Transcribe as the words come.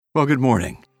Well, good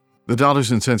morning. The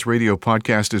Dollars and Cents Radio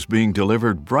podcast is being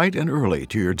delivered bright and early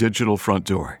to your digital front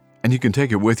door, and you can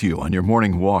take it with you on your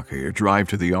morning walk or your drive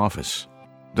to the office.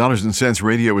 Dollars and Cents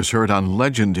Radio is heard on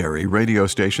legendary radio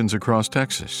stations across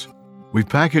Texas. We've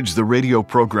packaged the radio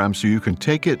program so you can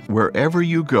take it wherever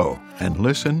you go and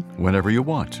listen whenever you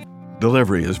want.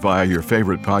 Delivery is via your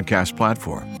favorite podcast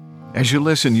platform. As you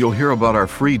listen, you'll hear about our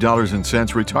free Dollars and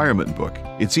Cents retirement book.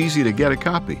 It's easy to get a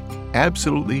copy,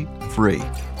 absolutely free.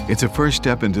 It's a first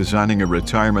step in designing a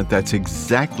retirement that's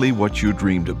exactly what you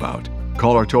dreamed about.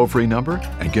 Call our toll-free number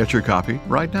and get your copy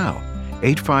right now,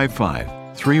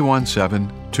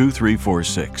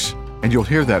 855-317-2346. And you'll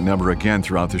hear that number again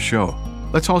throughout the show.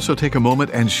 Let's also take a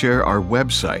moment and share our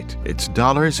website. It's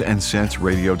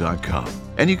dollarsandcentsradio.com.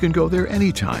 And you can go there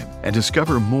anytime and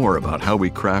discover more about how we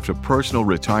craft a personal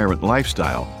retirement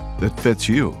lifestyle that fits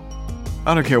you.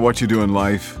 I don't care what you do in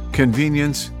life,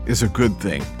 convenience is a good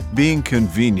thing. Being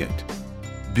convenient,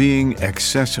 being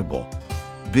accessible,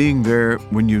 being there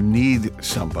when you need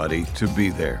somebody to be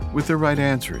there with the right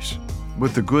answers,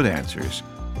 with the good answers,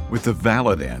 with the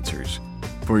valid answers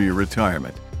for your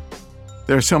retirement.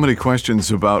 There are so many questions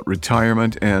about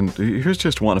retirement, and here's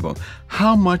just one of them.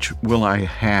 How much will I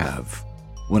have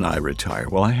when I retire?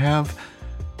 Will I have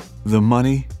the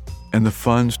money and the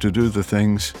funds to do the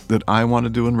things that I want to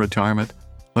do in retirement?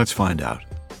 Let's find out.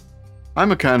 I'm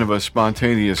a kind of a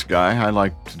spontaneous guy. I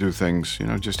like to do things,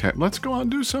 let's go out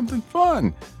and do something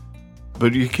fun.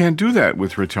 But you can't do that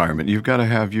with retirement. You've got to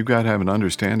have an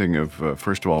understanding of,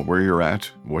 first of all, where you're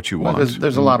at, what you want.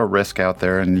 There's a lot of risk out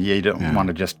there, and you don't want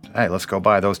to just, hey, let's go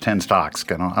buy those 10 stocks.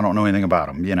 I don't know anything about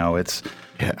them.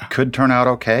 Could turn out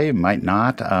okay, might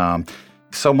not.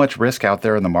 So much risk out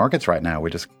there in the markets right now.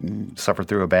 We just suffered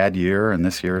through a bad year, and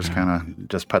this year is kind of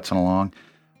just putzing along.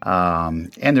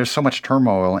 And there's so much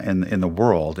turmoil in the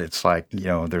world. It's like,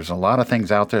 there's a lot of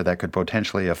things out there that could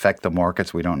potentially affect the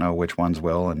markets. We don't know which ones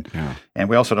will. And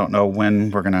we also don't know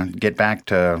when we're going to get back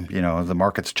to, the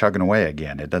markets chugging away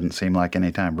again. It doesn't seem like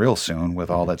anytime real soon with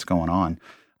all that's going on.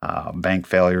 Bank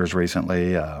failures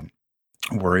recently,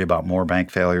 worry about more bank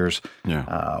failures,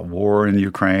 war in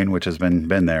Ukraine, which has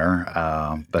been there.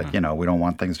 But we don't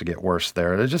want things to get worse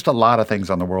there. There's just a lot of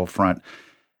things on the world front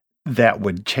that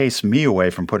would chase me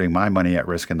away from putting my money at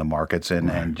risk in the markets,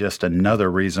 and just another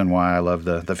reason why I love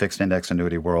the fixed index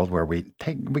annuity world, where we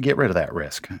get rid of that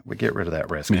risk. We get rid of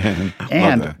that risk.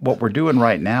 And what we're doing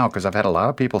right now, because I've had a lot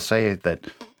of people say that,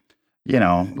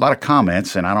 a lot of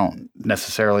comments, and I don't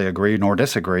necessarily agree nor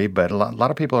disagree, but a lot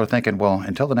of people are thinking, well,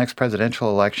 until the next presidential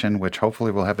election, which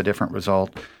hopefully will have a different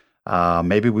result,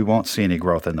 maybe we won't see any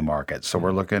growth in the market. So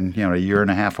we're looking, a year and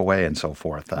a half away and so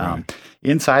forth.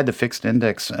 Inside the fixed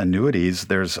index annuities,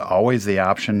 there's always the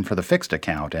option for the fixed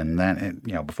account. And then,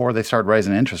 before they started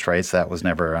raising interest rates, that was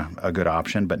never a good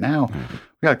option. But now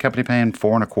we got a company paying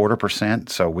 4.25%.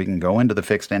 So we can go into the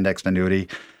fixed index annuity.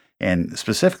 And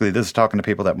specifically, this is talking to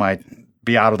people that might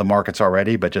be out of the markets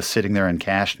already, but just sitting there in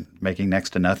cash, making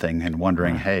next to nothing and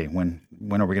wondering, hey, when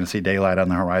are we going to see daylight on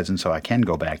the horizon so I can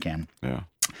go back in? Yeah.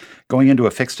 Going into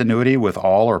a fixed annuity with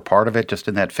all or part of it just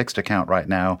in that fixed account right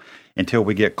now until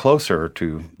we get closer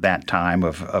to that time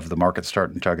of the market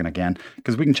starting chugging again,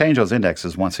 because we can change those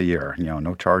indexes once a year.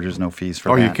 No charges, no fees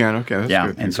for that. Oh, you can? Okay,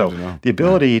 that's good. And so the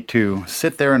ability to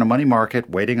sit there in a money market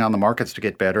waiting on the markets to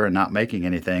get better and not making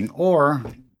anything, or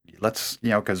let's,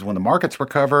 because when the markets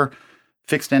recover,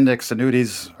 fixed index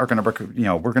annuities are going to,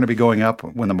 we're going to be going up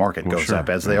when the market goes up,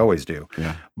 as they always do.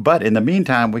 Yeah. But in the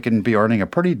meantime, we can be earning a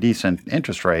pretty decent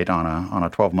interest rate on a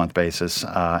 12-month basis,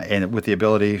 and with the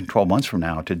ability 12 months from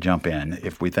now to jump in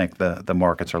if we think the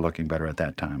markets are looking better at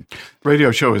that time.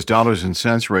 Radio show is Dollars and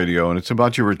Cents Radio, and it's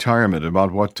about your retirement,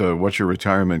 about what your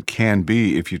retirement can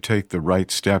be if you take the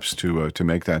right steps to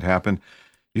make that happen.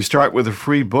 You start with a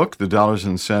free book, the Dollars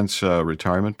and Cents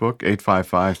Retirement Book,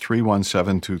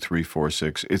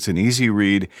 855-317-2346. It's an easy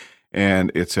read,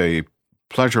 and it's a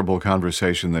pleasurable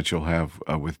conversation that you'll have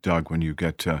with Doug when you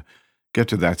get to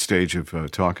that stage of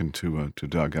talking to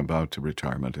Doug about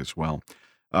retirement as well.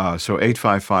 So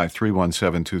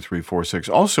 855-317-2346.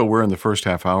 Also, we're in the first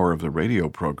half hour of the radio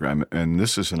program, and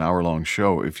this is an hour-long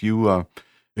show. If you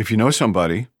know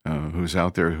somebody who's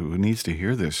out there who needs to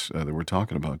hear this that we're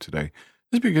talking about today,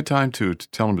 this would be a good time to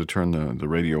tell them to turn the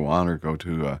radio on or go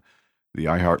to the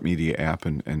iHeartMedia app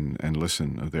and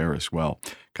listen there as well,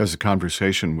 because the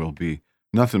conversation will be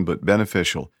nothing but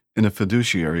beneficial in a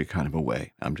fiduciary kind of a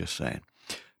way. I'm just saying.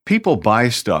 People buy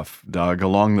stuff, Doug,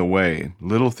 along the way.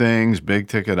 Little things, big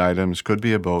ticket items, could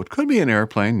be a boat, could be an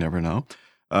airplane, never know.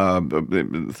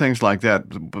 Things like that.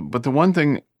 But the one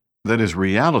thing that is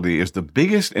reality is the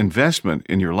biggest investment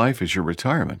in your life is your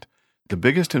retirement. the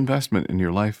biggest investment in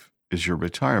your life is your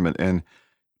retirement. And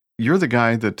you're the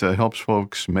guy that helps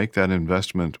folks make that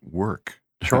investment work.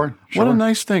 Sure. What a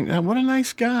nice thing. What a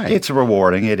nice guy. It's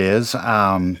rewarding. It is.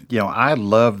 I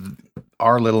love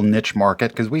our little niche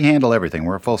market because we handle everything.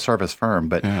 We're a full service firm,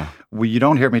 but you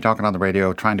don't hear me talking on the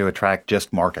radio trying to attract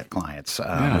just market clients.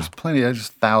 There's there's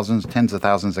thousands, tens of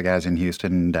thousands of guys in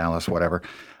Houston, Dallas, whatever,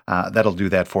 that'll do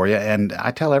that for you. And I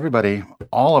tell everybody,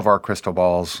 all of our crystal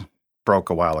balls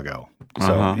broke a while ago.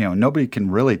 So, nobody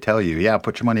can really tell you,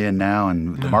 put your money in now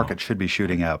and the market should be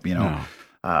shooting up,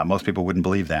 Most people wouldn't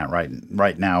believe that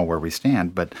right now where we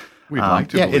stand, but we'd like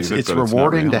to believe it's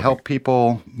rewarding to help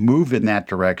people move in that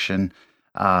direction.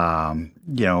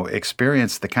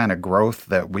 Experience the kind of growth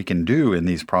that we can do in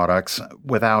these products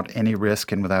without any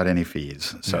risk and without any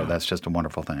fees. So that's just a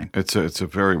wonderful thing. It's a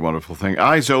very wonderful thing.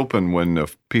 Eyes open when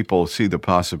people see the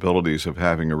possibilities of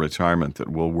having a retirement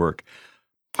that will work.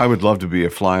 I would love to be a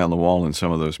fly on the wall in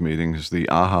some of those meetings, the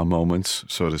aha moments,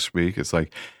 so to speak. It's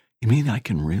like, you mean I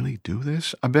can really do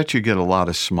this? I bet you get a lot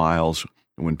of smiles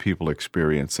when people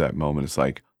experience that moment. It's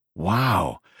like,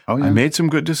 wow, I made some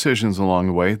good decisions along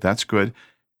the way. That's good.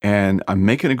 And I'm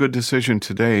making a good decision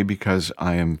today because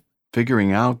I am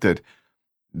figuring out that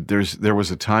there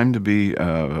was a time to be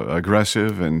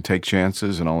aggressive and take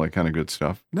chances and all that kind of good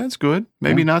stuff. That's good.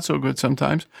 Maybe not so good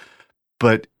sometimes,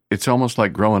 but it's almost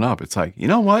like growing up. It's like, you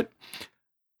know what?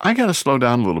 I got to slow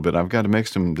down a little bit. I've got to make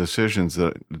some decisions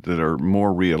that are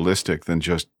more realistic than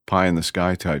just pie in the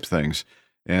sky type things.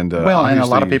 And and a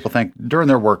lot of people think during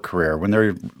their work career, when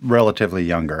they're relatively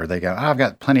younger, they go, I've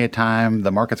got plenty of time.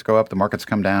 The markets go up, the markets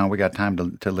come down. We got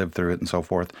time to live through it and so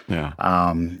forth. Yeah.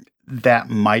 That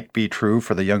might be true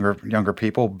for the younger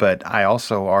people, but I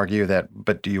also argue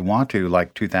but do you want to,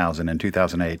 like 2000 and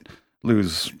 2008,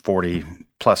 lose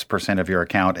 40+% of your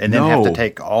account and then have to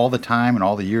take all the time and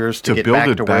all the years to get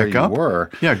back to where you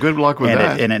were? Yeah, good luck with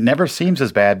that. And it never seems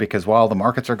as bad because while the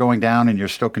markets are going down and you're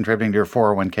still contributing to your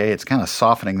 401k, it's kind of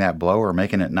softening that blow or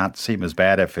making it not seem as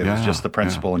bad if it was just the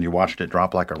principal and you watched it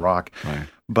drop like a rock. Right.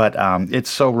 But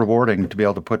it's so rewarding to be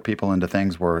able to put people into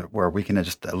things where we can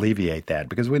just alleviate that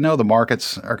because we know the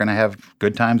markets are going to have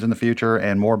good times in the future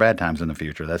and more bad times in the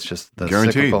future. That's just the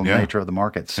cyclical nature of the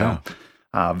market. So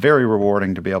very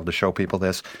rewarding to be able to show people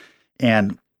this.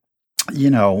 And, when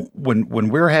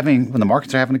the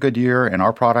markets are having a good year and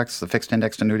our products, the fixed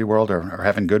indexed annuity world, are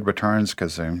having good returns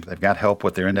because they've got help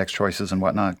with their index choices and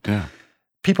whatnot. Yeah.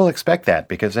 People expect that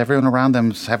because everyone around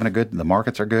them is having the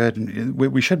markets are good.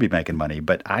 We should be making money.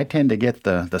 But I tend to get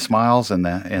the smiles and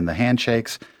the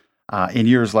handshakes in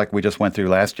years like we just went through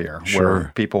last year,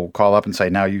 where people call up and say,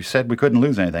 now you said we couldn't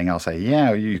lose anything. I'll say,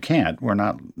 yeah, you can't. We're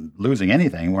not losing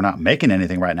anything. We're not making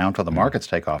anything right now until the markets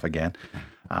take off again.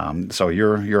 So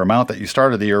your amount that you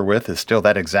started the year with is still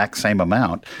that exact same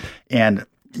amount. And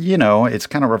it's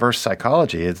kind of reverse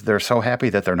psychology. They're so happy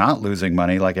that they're not losing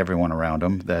money like everyone around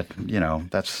them that,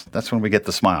 that's when we get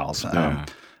the smiles.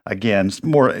 Again,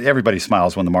 everybody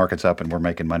smiles when the market's up and we're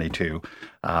making money too,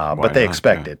 but they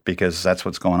expect it because that's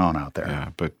what's going on out there. Yeah,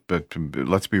 but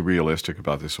let's be realistic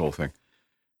about this whole thing.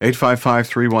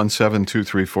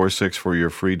 855-317-2346 for your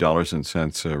free Dollars and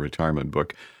Cents retirement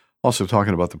book. Also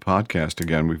talking about the podcast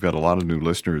again, we've got a lot of new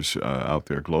listeners out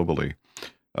there globally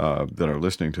that are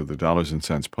listening to the Dollars and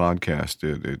Cents podcast.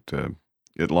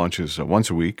 It launches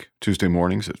once a week, Tuesday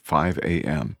mornings at 5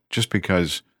 a.m., just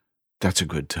because that's a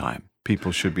good time.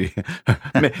 People should be,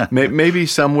 maybe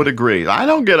some would agree. I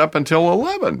don't get up until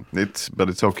 11. But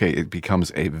it's okay. It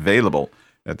becomes available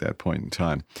at that point in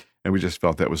time. And we just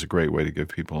felt that was a great way to give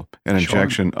people an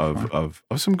injection of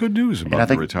some good news about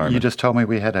the retirement. You just told me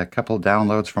we had a couple of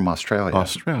downloads from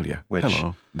Australia. Which,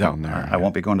 hello, down there. I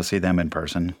won't be going to see them in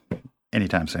person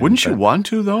anytime soon. Wouldn't you want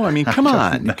to, though? I mean, come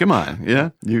on. Yeah.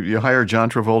 You hire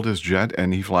John Travolta's jet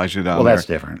and he flies you down there. Well, that's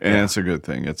different. And it's a good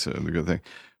thing. It's a good thing.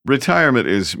 Retirement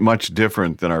is much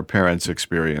different than our parents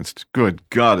experienced. Good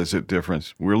God, is it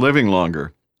different? We're living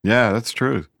longer. Yeah, that's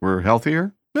true. We're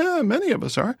healthier. Yeah, many of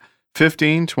us are.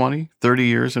 15, 20, 30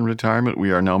 years in retirement,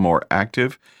 we are now more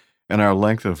active, and our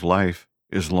length of life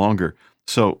is longer.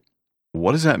 So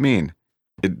what does that mean?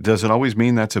 Does it always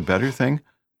mean that's a better thing?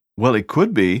 Well, it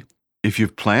could be if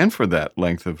you've planned for that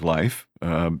length of life.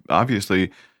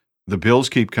 Obviously, the bills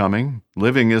keep coming.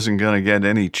 Living isn't going to get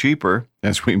any cheaper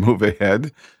as we move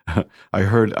ahead. I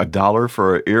heard $1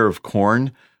 for an ear of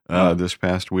corn this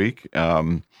past week.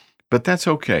 But that's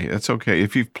okay. That's okay.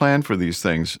 If you've planned for these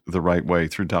things the right way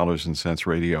through Dollars and Cents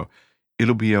Radio,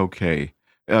 it'll be okay.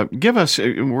 Give us,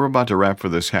 we're about to wrap for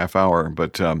this half hour,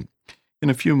 but in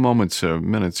a few minutes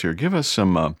here, give us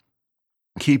some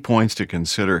key points to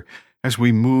consider as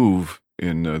we move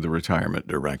in the retirement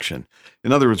direction.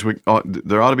 In other words,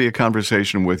 there ought to be a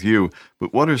conversation with you,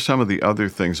 but what are some of the other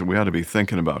things that we ought to be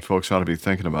thinking about, folks ought to be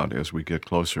thinking about as we get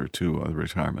closer to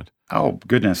retirement? Oh,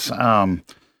 goodness.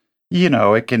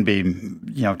 It can be,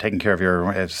 taking care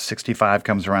of as 65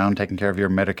 comes around, taking care of your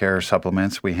Medicare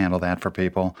supplements. We handle that for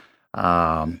people.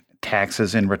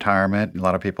 Taxes in retirement. A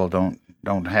lot of people don't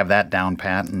have that down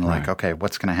pat and Right. okay,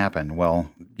 what's going to happen? Well,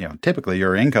 typically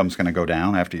your income's going to go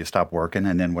down after you stop working,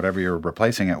 and then whatever you're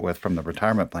replacing it with from the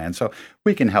retirement plan. So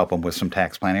we can help them with some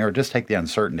tax planning or just take the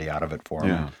uncertainty out of it for them,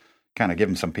 and kind of give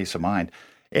them some peace of mind.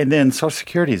 And then Social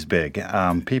Security is big.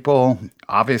 People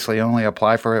obviously only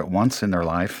apply for it once in their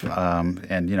life,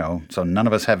 so none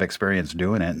of us have experience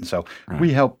doing it. And so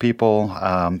we help people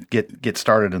get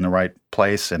started in the right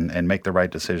place and make the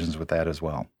right decisions with that as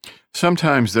well.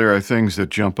 Sometimes there are things that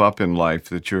jump up in life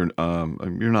that you're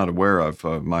not aware of.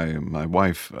 My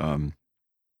wife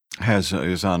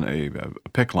is on a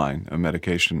PICC line, a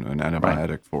medication, an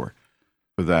antibiotic for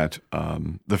that.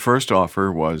 The first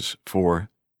offer was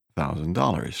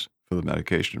 $4,000 for the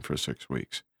medication for 6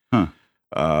 weeks. Huh.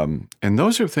 And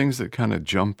those are things that kind of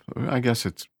jump. I guess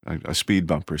it's a speed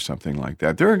bump or something like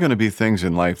that. There are going to be things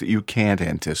in life that you can't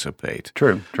anticipate.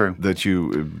 True.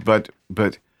 But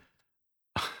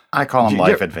I call them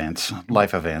life events.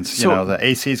 So, the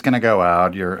AC is going to go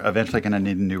out. You're eventually going to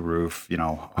need a new roof. We're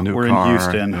car, in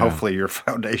Houston. yeah. Hopefully your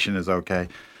foundation is okay.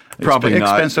 Probably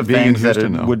not expensive being in things that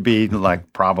Houston, it though. would be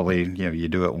like probably you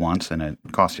do it once and it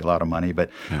costs you a lot of money. But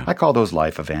I call those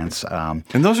life events. And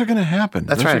those are going to happen.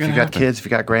 That's Those right. are If gonna you've got happen. kids, if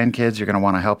you've got grandkids, you're going to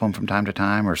want to help them from time to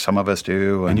time, or some of us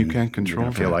do. And you can't control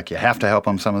feel that. like you have to help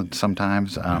them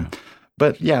sometimes.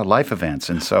 But life events.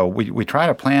 And so we try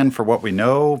to plan for what we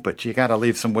know, but you got to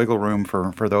leave some wiggle room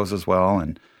for those as well.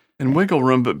 And wiggle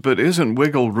room, but isn't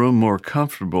wiggle room more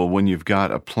comfortable when you've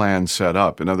got a plan set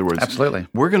up? In other words, Absolutely.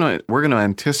 we're gonna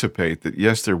anticipate that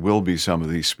yes, there will be some of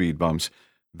these speed bumps.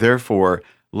 Therefore,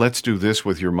 let's do this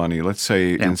with your money. Let's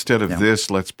say instead of this,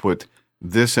 let's put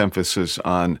this emphasis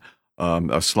on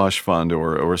a slush fund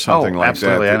or something like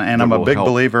absolutely. that. And that I'm a will big help.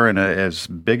 believer in as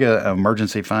big an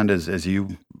emergency fund as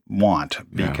you want,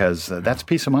 because that's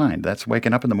peace of mind. That's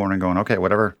waking up in the morning going, okay,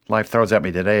 whatever life throws at me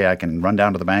today, I can run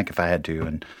down to the bank if I had to.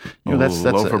 And that's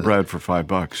a loaf of bread for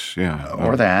 $5. Yeah.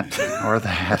 Or that.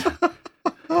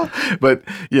 But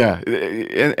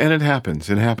and it happens.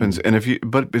 It happens. And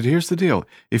but here's the deal.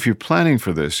 If you're planning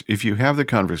for this, if you have the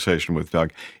conversation with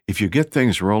Doug, if you get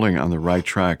things rolling on the right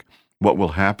track, what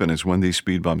will happen is when these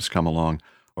speed bumps come along,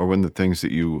 or when the things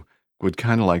that you would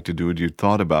kind of like to do and you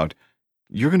thought about,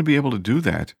 you're going to be able to do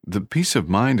that. The peace of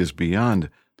mind is beyond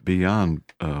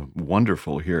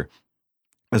wonderful here.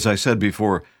 As I said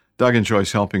before, Doug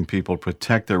enjoys helping people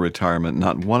protect their retirement.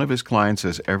 Not one of his clients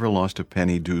has ever lost a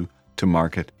penny due to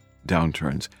market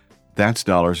downturns. That's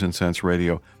Dollars and Cents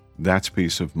Radio. That's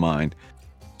peace of mind.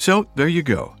 So there you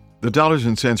go. The Dollars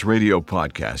and Cents Radio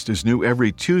podcast is new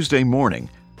every Tuesday morning.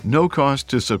 No cost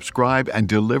to subscribe, and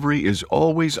delivery is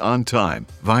always on time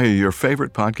via your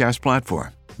favorite podcast platform.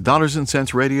 Dollars and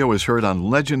Cents Radio is heard on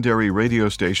legendary radio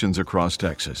stations across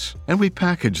Texas. And we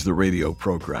package the radio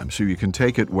program so you can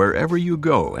take it wherever you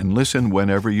go and listen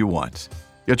whenever you want.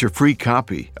 Get your free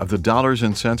copy of the Dollars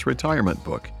and Cents Retirement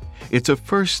Book. It's a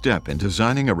first step in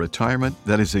designing a retirement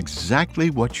that is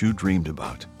exactly what you dreamed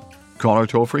about. Call our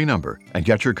toll-free number and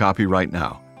get your copy right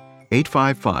now.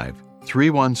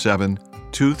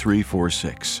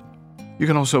 855-317-2346. You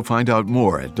can also find out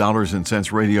more at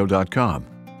dollarsandcentsradio.com.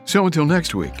 So until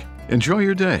next week, enjoy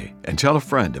your day and tell a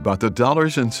friend about the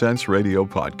Dollars and Cents Radio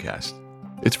podcast.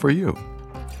 It's for you.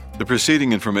 The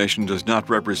preceding information does not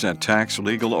represent tax,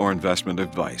 legal, or investment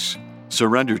advice.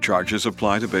 Surrender charges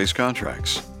apply to base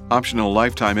contracts. Optional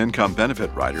lifetime income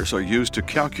benefit riders are used to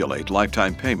calculate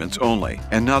lifetime payments only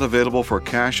and not available for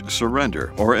cash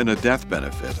surrender or in a death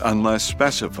benefit unless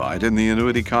specified in the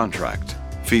annuity contract.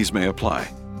 Fees may apply.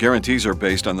 Guarantees are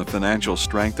based on the financial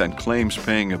strength and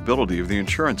claims-paying ability of the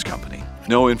insurance company.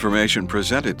 No information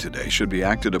presented today should be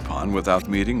acted upon without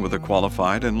meeting with a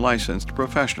qualified and licensed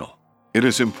professional. It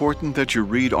is important that you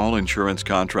read all insurance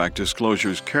contract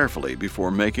disclosures carefully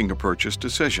before making a purchase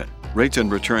decision. Rates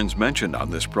and returns mentioned on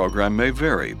this program may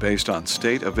vary based on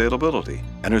state availability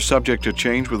and are subject to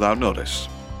change without notice.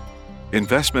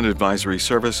 Investment advisory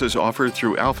services offered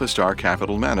through AlphaStar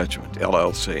Capital Management,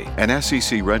 LLC, an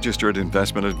SEC-registered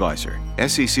investment advisor.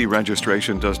 SEC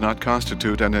registration does not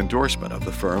constitute an endorsement of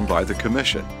the firm by the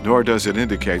Commission, nor does it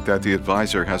indicate that the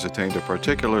advisor has attained a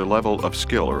particular level of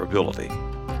skill or ability.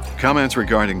 Comments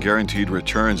regarding guaranteed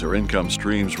returns or income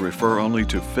streams refer only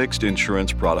to fixed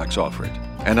insurance products offered.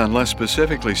 and unless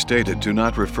specifically stated, do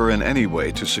not refer in any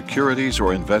way to securities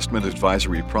or investment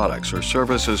advisory products or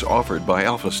services offered by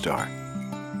AlphaStar.